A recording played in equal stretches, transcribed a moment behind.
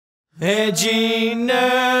Edgy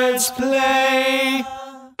Nerds Play!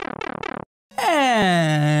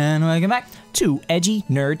 And welcome back to Edgy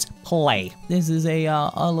Nerds Play. This is a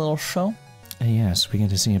little show. Yes, we get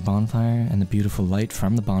to see a bonfire and the beautiful light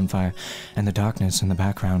from the bonfire and the darkness in the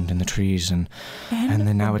background and the trees and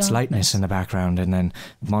then now it's lightness in the background and then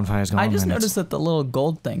the bonfire's gone. I just noticed that the little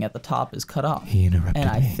gold thing at the top is cut off. He interrupted me. And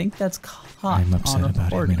I think that's caught I'm upset on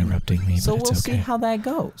about him interrupting me, so but it's we'll okay. see how that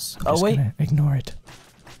goes. I'm just gonna ignore it.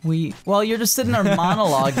 Well, you're just sitting there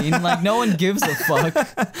monologuing like no one gives a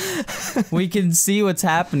fuck. We can see what's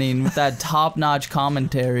happening with that top-notch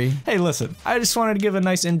commentary. Hey, listen, I just wanted to give a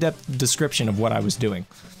nice in-depth description of what I was doing.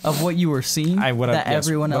 Of what you were seeing?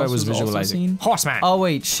 Everyone else was visualizing. also seeing? Horseman! Oh,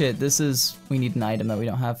 wait, shit. We need an item that we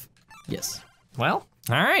don't have. Yes. Well,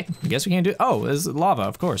 alright. I guess we can't do. Oh, this is lava,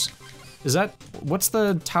 of course. What's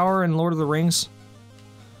the tower in Lord of the Rings?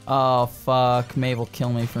 Oh, fuck. Maeve will kill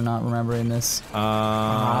me for not remembering this.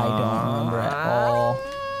 I don't remember at all.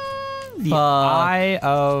 The Eye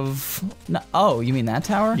of... No, oh, you mean that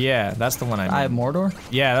tower? Yeah, that's the one I mean. Eye of Mordor?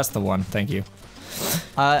 Yeah, that's the one. Thank you.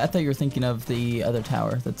 I thought you were thinking of the other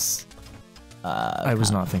tower that's... I was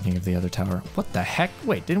not thinking of the other tower. What the heck?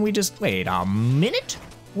 Wait, didn't we just... Wait a minute?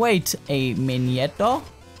 Wait a minuto?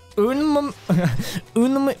 Un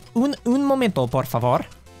momento, por favor.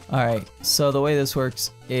 Alright, so the way this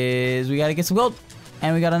works is we gotta get some gold,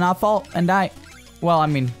 and we gotta not fall and die. Well, I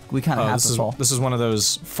mean, we kind of have to fall. This is one of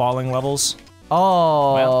those falling levels.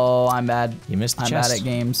 Oh, well, I'm bad. You missed the chest. I'm bad at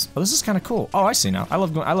games. Oh, this is kind of cool. Oh, I see now. I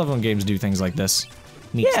love when games do things like this.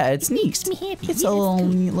 Neat. Yeah, it's neat. It's a little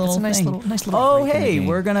neat little thing. Nice little oh, hey,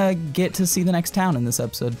 we're gonna get to see the next town in this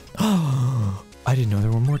episode. I didn't know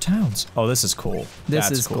there were more towns. Oh, this is cool.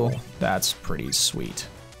 This is cool. That's pretty sweet.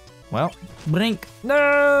 Well, blink.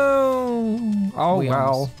 No. Oh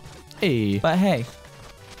well. Hey. But hey,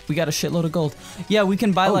 we got a shitload of gold. Yeah, we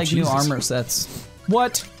can buy like new armor sets.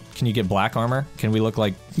 What? Can you get black armor? Can we look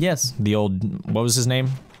like the old, what was his name?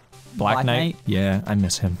 Black Knight? Yeah, I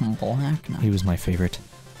miss him. Black Knight. He was my favorite.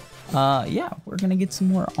 Yeah, we're gonna get some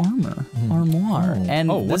more armor. Armoire. And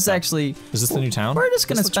this actually... Is this the new town? We're just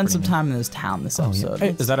gonna spend some time in this town this episode.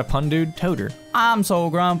 Yeah. Hey, is that a pun dude? Toter. I'm so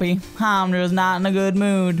grumpy. I'm just not in a good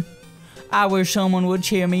mood. I wish someone would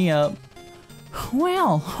cheer me up.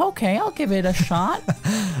 Well, okay, I'll give it a shot.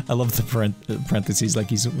 I love the parentheses, like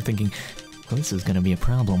he's thinking, well, this is gonna be a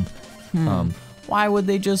problem. Why would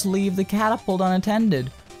they just leave the catapult unattended?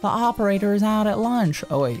 The operator is out at lunch.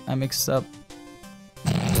 Oh wait, I mixed up.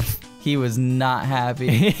 He was not happy.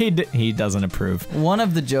 He doesn't approve. One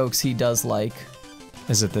of the jokes he does like.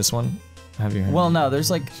 Is it this one? Have you heard? Well, no, there's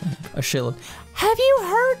like a shitload. Have you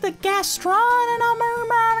heard the gastronomer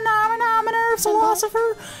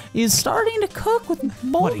philosopher is starting to cook with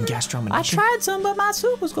boulder? What in gastronomy? I tried some, but my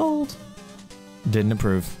soup was gold. Didn't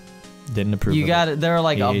approve. Didn't approve. You got it. There are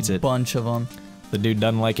like a bunch of them. The dude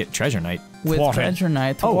doesn't like it. Treasure Knight. With Treasure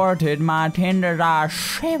Knight thwarted, my tenders are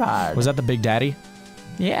shivered. Was that the Big Daddy?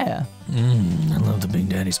 Yeah. I love the Big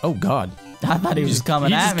Daddies. Oh God. I thought he was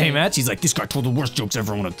coming at me. He just came at you. He's like, this guy told the worst jokes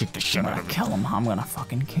ever. I'm gonna kick the shit out of him. Kill him. I'm gonna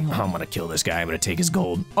fucking kill him. I'm gonna kill this guy. I'm gonna take his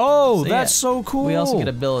gold. Oh, that's so cool. We also get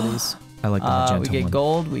abilities. I like the magenta we get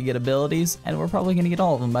gold, we get abilities, and we're probably gonna get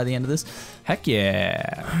all of them by the end of this. Heck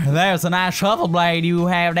yeah. There's a nice shovel blade you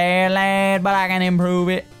have there, lad, but I can improve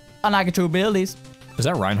it. Unlike your true abilities. Is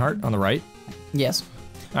that Reinhardt on the right? Yes.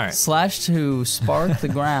 All right. Slash to spark the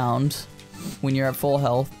ground when you're at full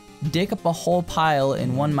health. Dig up a whole pile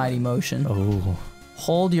in one mighty motion. Oh.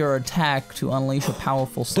 Hold your attack to unleash a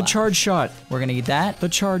powerful slash. The charge shot. We're gonna get that. The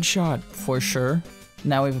charge shot. For sure.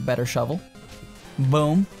 Now we have a better shovel.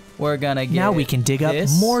 Boom. We're gonna get Now we can dig up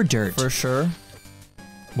more dirt. For sure.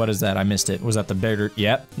 What is that? I missed it. Was that the bear dirt?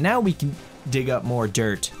 Yep. Now we can dig up more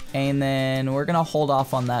dirt. And then we're gonna hold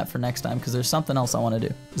off on that for next time because there's something else I want to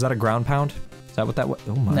do. Is that a ground pound? Is that what that was?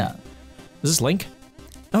 Oh my. No. Is this Link?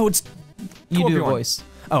 Oh, it's... You do a voice.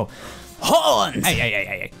 Oh. Horns!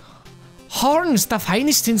 Hey. Horns, the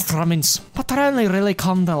finest instruments, but they're only really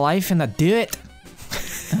come to life in the dirt.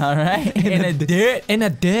 All right. In a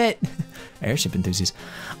dirt. Airship enthusiast.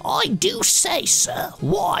 I do say, sir.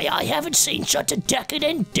 Why, I haven't seen such a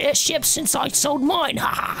decadent airship since I sold mine. Ha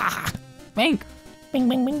ha ha. Bink. Bing,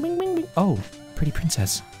 bing, bing, bing, bing, bing. Oh, pretty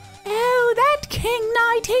princess. Oh, that King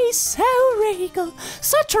Knight, he's so regal.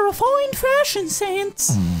 Such a refined fashion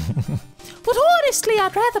sense. But honestly,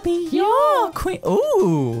 I'd rather be your queen.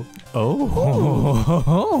 Ooh.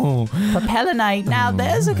 Oh. Propeller Knight. Now,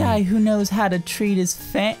 there's a guy who knows how to treat his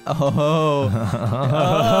fan. Oh.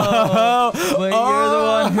 But you're the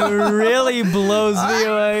one who really blows me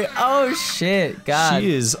away. Oh, shit. God.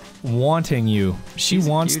 She is wanting you. She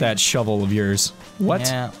wants that shovel of yours. What?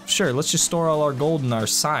 Yeah. Sure, let's just store all our gold in our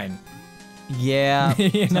sign. Yeah,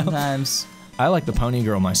 You know? sometimes. I like the pony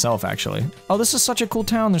girl myself, actually. Oh, this is such a cool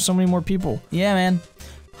town. There's so many more people. Yeah, man.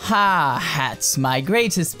 Ha, hats, my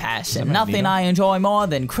greatest passion. Nothing I enjoy more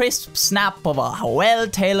than crisp snap of a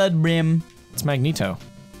well-tailored brim. It's Magneto.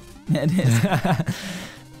 It is.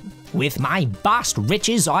 With my vast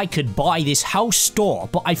riches, I could buy this whole store,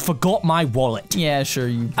 but I forgot my wallet. Yeah, sure,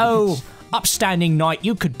 you. Oh, upstanding knight,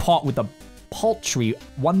 you could part with a paltry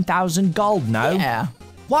 1,000 gold, no? Yeah.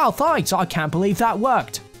 Wow, thanks, I can't believe that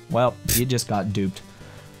worked. Well, you just got duped.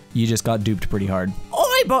 You just got duped pretty hard.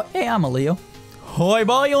 Oi, boy. Hey, I'm a Leo. I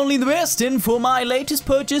buy only the best, and for my latest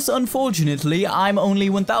purchase, unfortunately, I'm only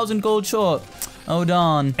 1,000 gold short. Oh,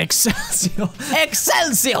 darn. Excelsior!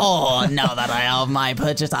 Excelsior! Now that I have my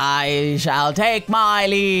purchase, I shall take my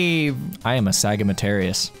leave. I am a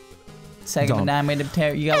Sagittarius. Second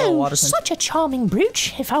diameter, you got a little water. Such a charming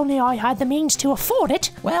brooch. If only I had the means to afford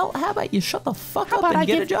it. Well, how about you shut the fuck up about and I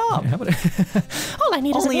get a give- job? All I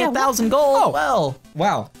need is Only a 1,000 gold. Oh. Well,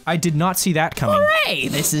 Wow, I did not see that coming. hey,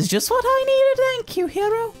 this is just what I needed. Thank you,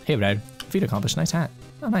 hero. Hey, Brad. Feat accomplished. Nice hat.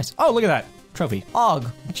 Oh, nice. Oh, look at that. Trophy. Og.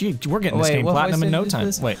 Gee, we're getting this Wait, game what platinum voice in no is time.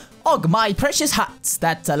 this? Wait. Og, my precious hats.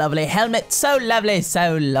 That's a lovely helmet. So lovely,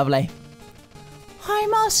 so lovely. I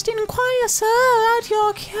must inquire, sir, at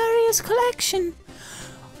your curious collection.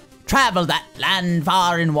 Travel that land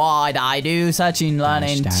far and wide, I do such in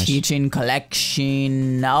learning, Dash. teaching,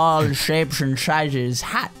 collection, all shapes and sizes,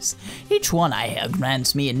 hats. Each one I hear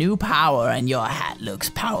grants me a new power, and your hat looks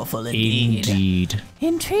powerful indeed.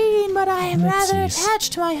 Intriguing, but I am rather Ellipses.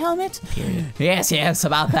 attached to my helmet. Yes,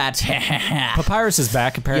 about that. Papyrus is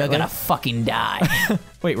back, apparently. You're gonna fucking die.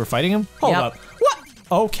 Wait, we're fighting him? Hold Yep. up. What?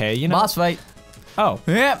 Okay, you know. Boss fight. Oh.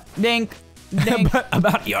 Yep, dink. Dink.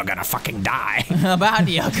 About you're gonna fucking die. About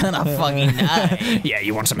you're gonna fucking die. Yeah,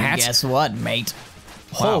 you want some hats? Guess what, mate?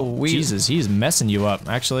 Wow, Jesus, he's messing you up.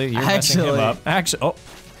 Actually, you're messing him Actually. up. Actually, oh,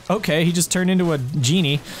 okay, he just turned into a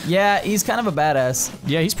genie. Yeah, he's kind of a badass.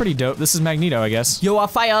 Yeah, he's pretty dope. This is Magneto, I guess. Yo, I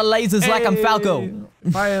fire lasers like I'm Falco.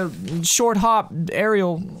 Fire short hop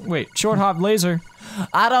aerial. Wait, short hop laser.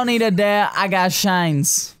 I don't need a dare, I got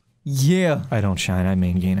shines. Yeah. I don't shine. I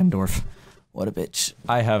main Ganondorf. What a bitch.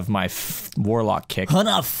 I have my warlock kick.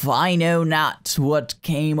 Enough, I know not what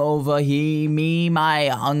came over he. Me, my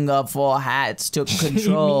hunger for hats took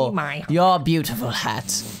control. Your beautiful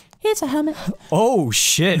hat. It's a helmet. Oh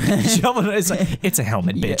shit! It's a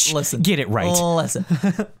helmet, bitch. Yeah, listen. Get it right. Listen.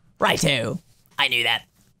 Righto. I knew that.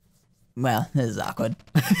 Well, this is awkward.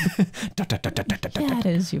 Yeah, it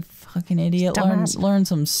is, you fucking idiot. Learn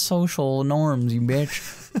some social norms, you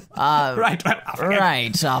bitch.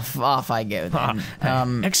 Right, off I go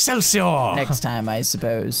then. Excelsior! Next time, I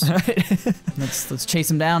suppose. Let's chase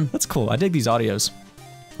him down. That's cool. I dig these audios.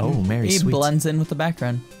 Oh, Mary He Sweet. blends in with the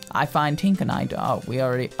background. I find Tinker Knight. Oh, we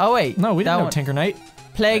already. Oh wait, No, we that didn't know one- Tinker Knight.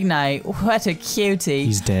 Plague Knight. What a cutie.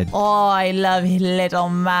 He's dead. Oh, I love his little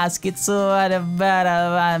mask. It's so about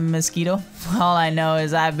a mosquito. All I know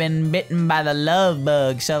is I've been bitten by the love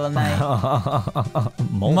bug, Shovel Knight.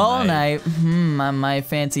 Mole Knight. I might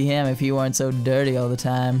fancy him if he weren't so dirty all the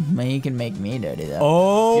time. I mean, he can make me dirty though.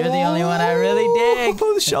 Oh, You're the only one I really dig.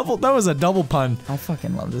 Oh, the shovel. That was a double pun. I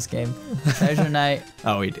fucking love this game. Treasure Knight.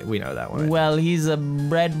 Oh, we know that one. Well, he's a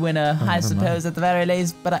breadwinner, I suppose, at the very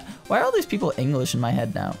least. But why are all these people English in my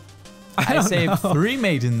head now? I saved 3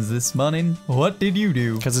 maidens this morning. What did you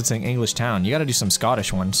do? Because it's an English town. You got to do some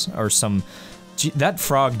Scottish ones or some. That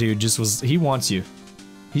frog dude just was. He wants you.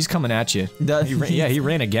 He's coming at you. He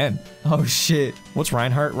ran again. Oh shit! What's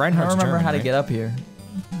Reinhardt? I Reinhardt's don't remember German, how to right? get up here.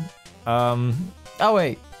 Oh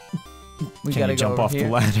wait. We can gotta you jump go off over the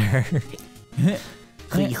ladder?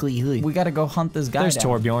 here. We gotta go hunt this guy There's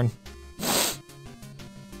down. Torbjorn.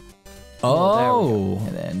 Oh, Oh.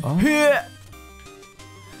 there we go. And then.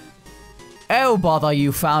 Oh, bother,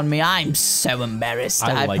 you found me. I'm so embarrassed.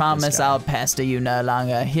 I I like promise this guy. I'll pester you no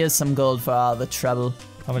longer. Here's some gold for all the trouble.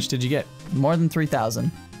 How much did you get? More than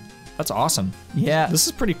 3,000. That's awesome. Yeah. This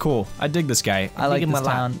is pretty cool. I dig this guy. I like dig him this a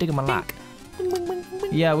lot. town. Dig him a lot.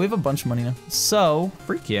 Yeah, we have a bunch of money now. So,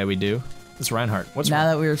 Freak yeah, we do. It's Reinhardt. What's now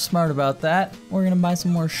that we were smart about that, we're gonna buy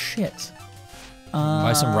some more shit.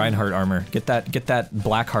 Buy some Reinhardt armor. Get that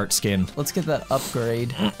Blackheart skin. Let's get that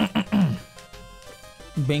upgrade.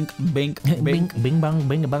 Bink, bink, Bing bink. bing bong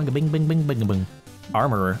bing bong bing bing bing bing bing.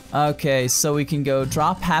 armorer. Okay, so we can go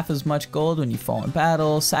drop half as much gold when you fall in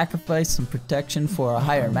battle, sacrifice some protection for a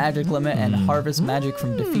higher magic limit, and harvest magic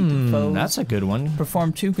from defeated foes. That's a good one.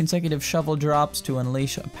 Perform 2 consecutive shovel drops to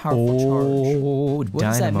unleash a powerful charge. Oh, What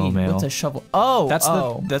does that dynamo mean? mail. What's a shovel? Oh,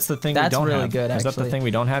 That's the thing we That's don't really have. good, Is that the actually. thing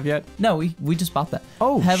we don't have yet? No, we just bought that.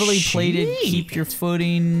 Oh, Heavily plated, shit. keep your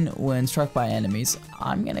footing when struck by enemies.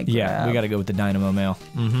 I'm gonna grab. Yeah, we got to go with the dynamo mail.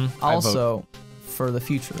 Mm-hmm. Also, for the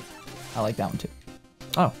future, I like that one too.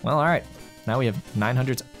 Oh, well, all right. Now we have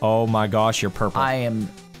 900. Oh my gosh, you're purple. I am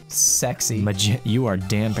sexy. You are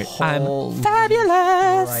damn pretty. I'm Holy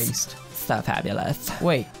fabulous. Christ. So fabulous.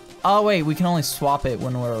 Wait. Oh wait, we can only swap it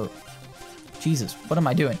when we're. Jesus, what am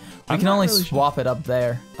I doing? We I'm can not only really swap it up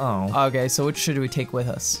there. Oh. Okay, so which should we take with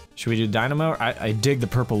us? Should we do dynamo? I dig the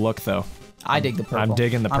purple look though. I dig the purple. I'm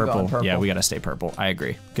digging the I'm purple. going purple. Yeah, we gotta stay purple. I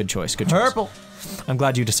agree. Good choice. Good choice. Purple. I'm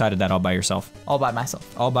glad you decided that all by yourself. All by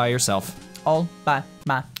myself. All by yourself. All by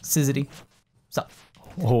my sizzity. So.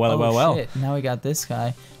 Oh, well. Shit. Now we got this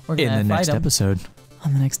guy. We're In gonna the next fight him episode.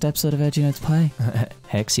 on the next episode of Edgy Notes Play.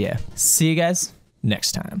 Hex yeah. See you guys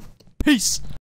Next time. Peace.